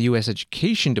official in the U.S.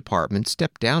 Education Department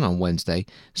stepped down on Wednesday,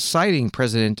 citing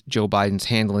President Joe Biden's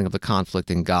handling of the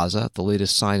conflict in Gaza, the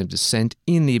latest sign of dissent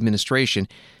in the administration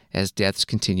as deaths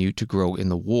continue to grow in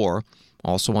the war.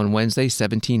 Also on Wednesday,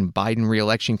 17 Biden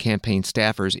re-election campaign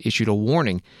staffers issued a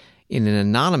warning in an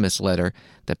anonymous letter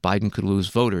that Biden could lose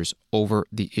voters over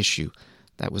the issue.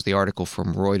 That was the article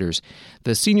from Reuters.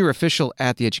 The senior official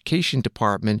at the Education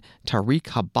Department, Tariq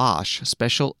Habash,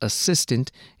 special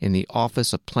assistant in the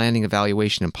Office of Planning,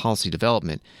 Evaluation, and Policy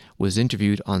Development, was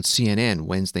interviewed on CNN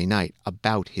Wednesday night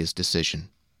about his decision.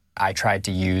 I tried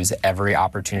to use every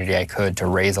opportunity I could to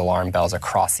raise alarm bells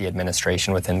across the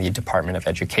administration within the Department of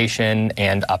Education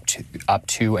and up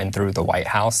to and through the White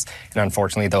House. And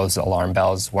unfortunately, those alarm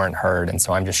bells weren't heard. And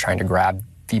so I'm just trying to grab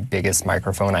the biggest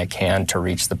microphone I can to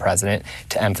reach the president,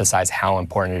 to emphasize how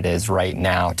important it is right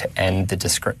now to end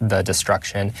the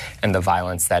destruction and the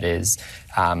violence that is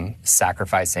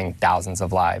sacrificing thousands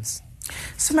of lives.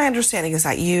 So my understanding is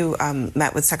that you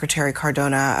met with Secretary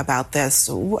Cardona about this.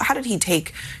 How did he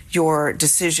take your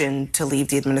decision to leave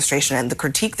the administration and the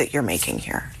critique that you're making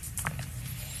here?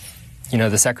 You know,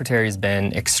 the Secretary's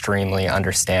been extremely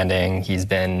understanding. He's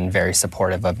been very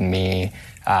supportive of me,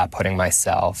 putting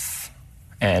myself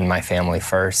and my family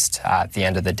first. At the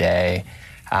end of the day,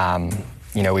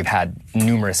 you know, we've had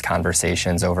numerous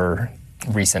conversations over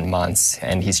recent months,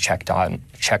 and he's checked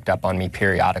up on me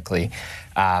periodically.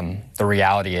 The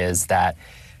reality is that,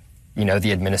 you know,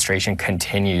 the administration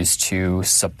continues to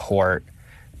support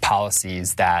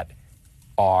policies that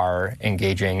are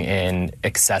engaging in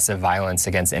excessive violence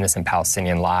against innocent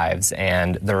Palestinian lives,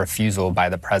 and the refusal by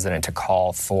the president to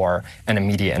call for an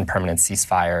immediate and permanent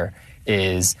ceasefire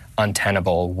is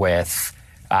untenable with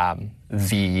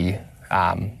the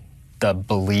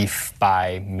belief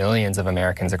by millions of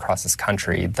Americans across this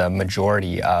country, the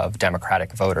majority of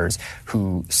Democratic voters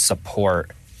who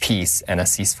support peace and a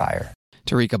ceasefire.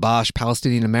 Tariq Habash,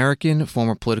 Palestinian-American,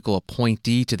 former political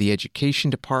appointee to the Education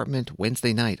Department,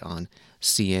 Wednesday night on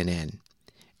CNN.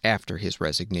 After his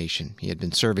resignation, he had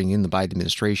been serving in the Biden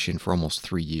administration for almost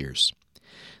 3 years.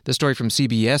 The story from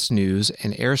CBS News: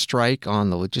 an airstrike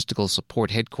on the logistical support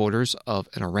headquarters of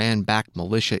an Iran-backed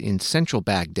militia in central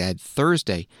Baghdad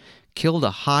Thursday killed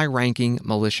a high-ranking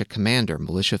militia commander,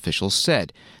 militia officials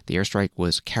said. The airstrike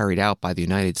was carried out by the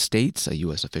United States, a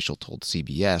U.S. official told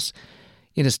CBS.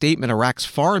 In a statement, Iraq's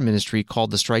foreign ministry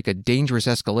called the strike a dangerous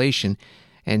escalation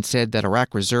and said that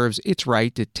Iraq reserves its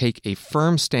right to take a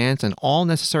firm stance on all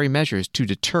necessary measures to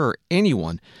deter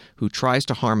anyone who tries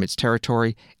to harm its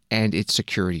territory and its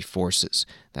security forces.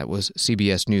 That was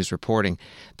CBS News reporting.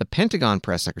 The Pentagon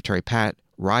press secretary, Pat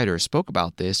Ryder, spoke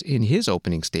about this in his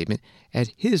opening statement at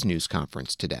his news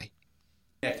conference today.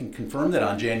 I can confirm that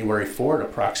on January 4 at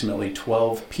approximately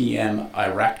 12 p.m.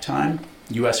 Iraq time,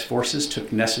 U.S. forces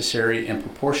took necessary and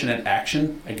proportionate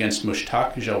action against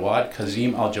Mushtaq Jawad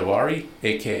Kazim al-Jawari,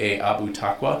 a.k.a. Abu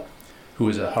Taqwa, who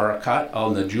is a Harakat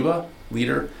al-Najuba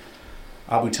leader.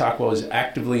 Abu Taqwa was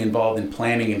actively involved in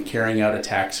planning and carrying out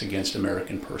attacks against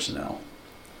American personnel.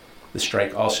 The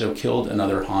strike also killed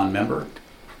another Han member.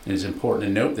 It is important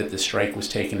to note that the strike was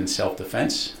taken in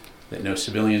self-defense, that no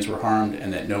civilians were harmed,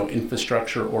 and that no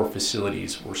infrastructure or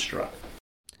facilities were struck.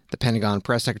 The Pentagon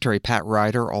press secretary, Pat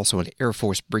Ryder, also an Air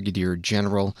Force brigadier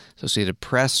general. Associated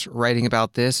Press writing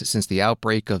about this: since the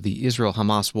outbreak of the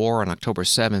Israel-Hamas war on October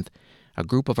 7th, a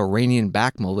group of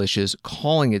Iranian-backed militias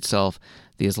calling itself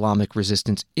the Islamic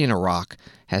Resistance in Iraq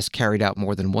has carried out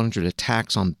more than 100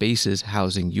 attacks on bases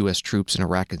housing U.S. troops in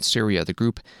Iraq and Syria. The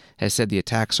group has said the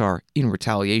attacks are in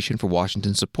retaliation for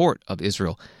Washington's support of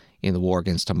Israel in the war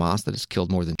against Hamas that has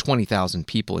killed more than 20,000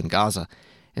 people in Gaza,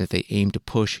 and that they aim to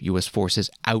push U.S. forces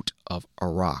out of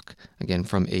Iraq. Again,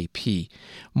 from AP.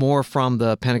 More from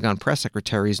the Pentagon press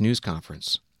secretary's news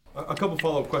conference. A couple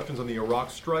follow-up questions on the Iraq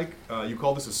strike. You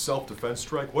call this a self-defense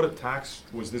strike. What attacks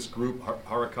was this group,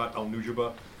 Harakat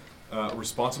al-Nujuba,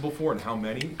 responsible for, and how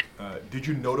many? Did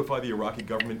you notify the Iraqi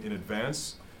government in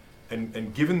advance?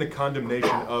 And given the condemnation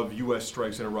of U.S.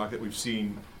 strikes in Iraq that we've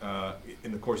seen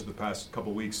in the course of the past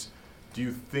couple weeks, do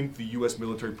you think the U.S.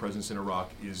 military presence in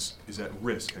Iraq is at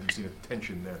risk? Have you seen a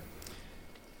tension there?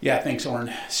 Yeah, thanks,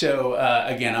 Oren. So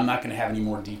again, I'm not going to have any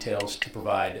more details to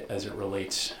provide as it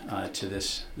relates to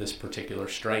this particular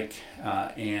strike,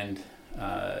 and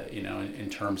in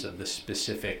terms of the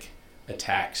specific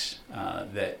attacks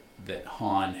that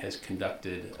Han has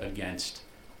conducted against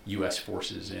U.S.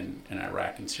 forces in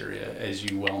Iraq and Syria. As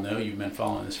you well know, you've been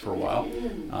following this for a while.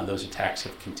 Those attacks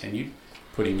have continued,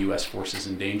 putting U.S. forces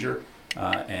in danger.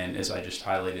 And as I just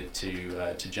highlighted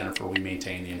to Jennifer, we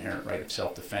maintain the inherent right of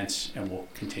self-defense and will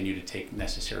continue to take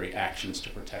necessary actions to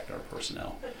protect our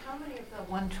personnel. But how many of the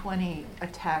 120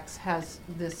 attacks has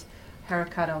this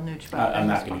Harakat al-Nujuba? I'm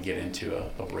not going to get into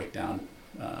a breakdown.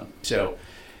 So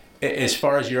as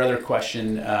far as your other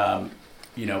question,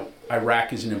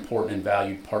 Iraq is an important and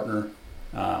valued partner.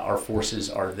 Our forces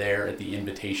are there at the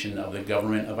invitation of the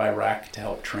government of Iraq to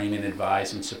help train and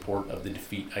advise in support of the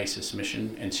Defeat ISIS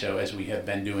mission. And so, as we have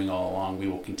been doing all along, we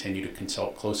will continue to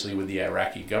consult closely with the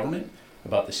Iraqi government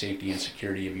about the safety and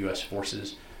security of U.S.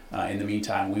 forces. In the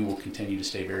meantime, we will continue to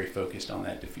stay very focused on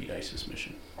that Defeat ISIS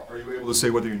mission. Are you able to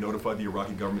say whether you notified the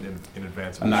Iraqi government in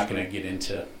advance of I'm not going to get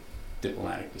into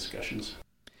diplomatic discussions.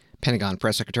 Pentagon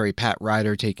Press Secretary Pat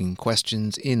Ryder taking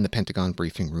questions in the Pentagon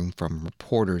briefing room from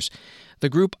reporters. The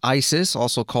group ISIS,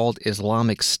 also called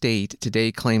Islamic State,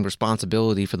 today claimed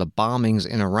responsibility for the bombings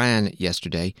in Iran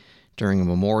yesterday during a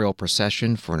memorial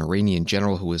procession for an Iranian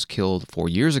general who was killed 4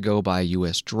 years ago by a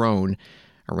U.S. drone.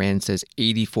 Iran says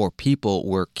 84 people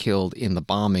were killed in the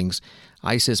bombings.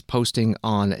 ISIS posting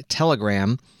on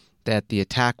Telegram that the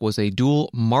attack was a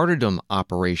dual martyrdom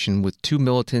operation with two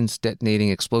militants detonating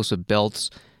explosive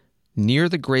belts near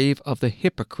the grave of the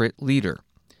hypocrite leader.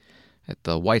 At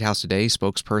the White House today,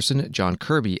 spokesperson John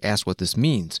Kirby asked what this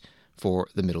means for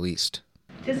the Middle East.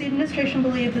 Does the administration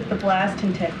believe that the blast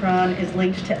in Tehran is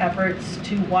linked to efforts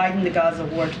to widen the Gaza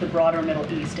war to the broader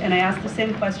Middle East? And I asked the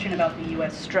same question about the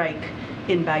U.S. strike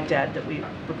in Baghdad that we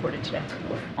reported today.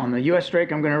 On the U.S.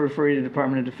 strike, I'm going to refer you to the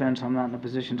Department of Defense. I'm not in a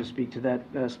position to speak to that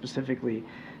specifically.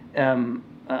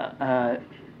 I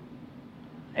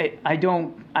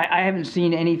haven't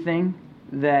seen anything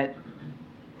that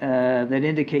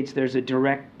indicates there's a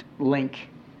direct link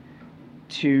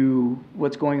to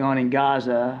what's going on in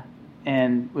Gaza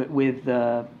and with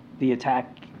the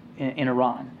attack in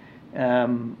Iran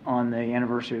on the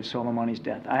anniversary of Soleimani's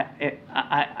death.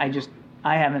 I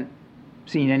haven't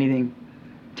seen anything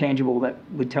tangible that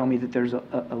would tell me that there's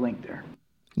a link there.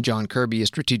 John Kirby is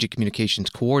Strategic Communications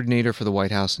Coordinator for the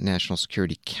White House National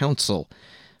Security Council.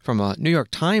 From a New York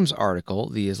Times article,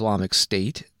 the Islamic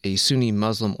State, a Sunni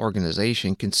Muslim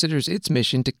organization, considers its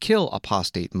mission to kill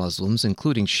apostate Muslims,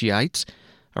 including Shiites.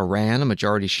 Iran, a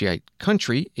majority Shiite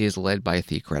country, is led by a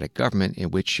theocratic government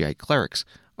in which Shiite clerics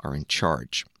are in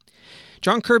charge.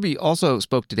 John Kirby also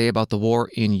spoke today about the war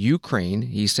in Ukraine.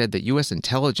 He said that U.S.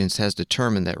 intelligence has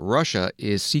determined that Russia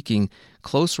is seeking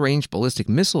close-range ballistic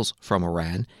missiles from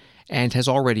Iran and has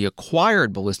already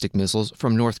acquired ballistic missiles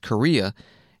from North Korea,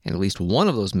 and at least one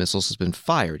of those missiles has been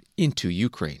fired into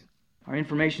Ukraine. Our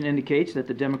information indicates that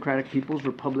the Democratic People's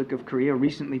Republic of Korea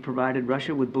recently provided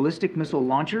Russia with ballistic missile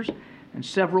launchers and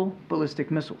several ballistic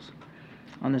missiles.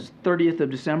 On the 30th of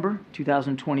December,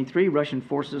 2023, Russian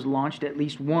forces launched at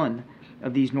least one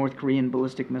of these North Korean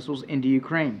ballistic missiles into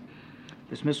Ukraine.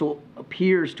 This missile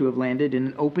appears to have landed in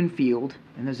an open field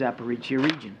in the Zaporizhia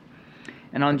region.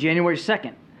 And on January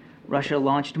 2nd, Russia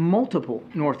launched multiple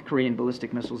North Korean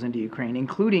ballistic missiles into Ukraine,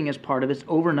 including as part of its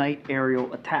overnight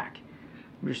aerial attack.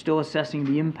 We're still assessing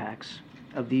the impacts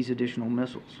of these additional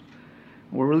missiles.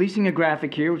 We're releasing a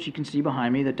graphic here, which you can see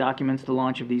behind me, that documents the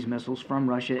launch of these missiles from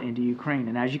Russia into Ukraine.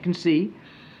 And as you can see,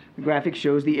 the graphic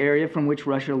shows the area from which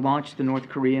Russia launched the North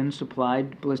Korean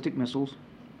supplied ballistic missiles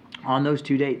on those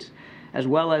 2 dates, as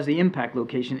well as the impact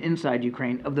location inside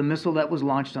Ukraine of the missile that was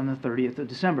launched on the 30th of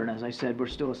December. And as I said, we're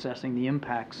still assessing the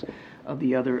impacts of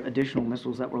the other additional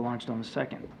missiles that were launched on the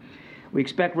 2nd. We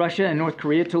expect Russia and North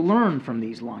Korea to learn from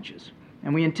these launches,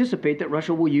 and we anticipate that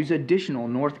Russia will use additional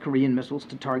North Korean missiles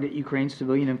to target Ukraine's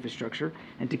civilian infrastructure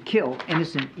and to kill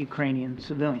innocent Ukrainian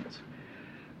civilians.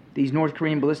 These North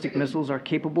Korean ballistic missiles are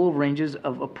capable of ranges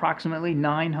of approximately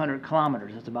 900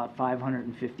 kilometers. That's about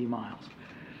 550 miles.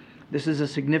 This is a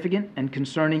significant and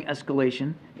concerning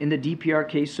escalation in the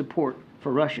DPRK's support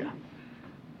for Russia.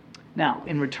 Now,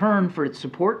 in return for its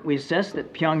support, we assess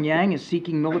that Pyongyang is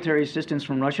seeking military assistance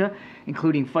from Russia,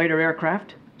 including fighter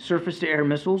aircraft, surface-to-air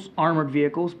missiles, armored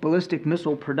vehicles, ballistic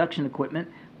missile production equipment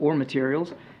or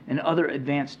materials, and other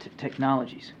advanced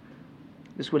technologies.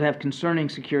 This would have concerning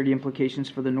security implications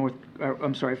for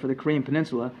the Korean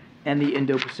Peninsula and the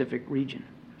Indo-Pacific region.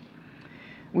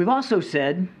 We've also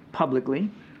said publicly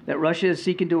that Russia is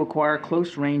seeking to acquire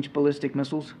close-range ballistic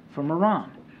missiles from Iran.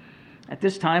 At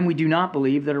this time, we do not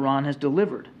believe that Iran has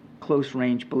delivered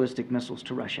close-range ballistic missiles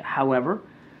to Russia. However,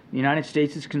 the United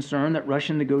States is concerned that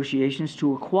Russian negotiations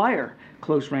to acquire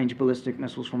close-range ballistic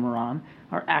missiles from Iran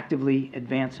are actively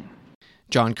advancing.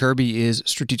 John Kirby is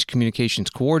Strategic Communications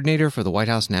Coordinator for the White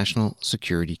House National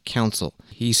Security Council.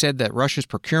 He said that Russia's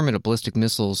procurement of ballistic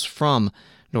missiles from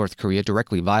North Korea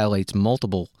directly violates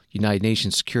multiple United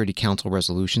Nations Security Council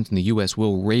resolutions, and the U.S.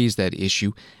 will raise that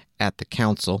issue at the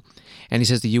Council. And he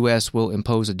says the U.S. will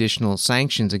impose additional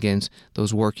sanctions against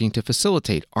those working to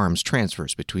facilitate arms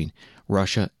transfers between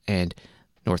Russia and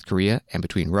North Korea and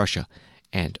between Russia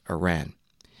and Iran.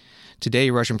 Today,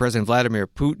 Russian President Vladimir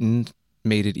Putin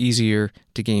made it easier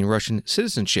to gain Russian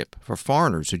citizenship for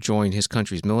foreigners who join his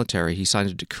country's military. He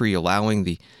signed a decree allowing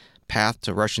the path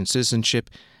to Russian citizenship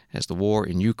as the war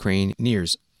in Ukraine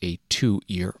nears a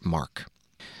 2-year mark.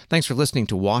 Thanks for listening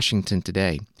to Washington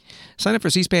Today. Sign up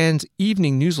for C-SPAN's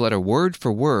evening newsletter word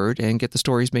for word and get the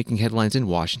stories making headlines in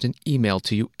Washington emailed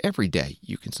to you every day.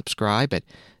 You can subscribe at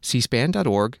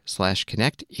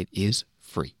cspan.org/connect. It is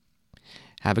free.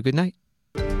 Have a good night.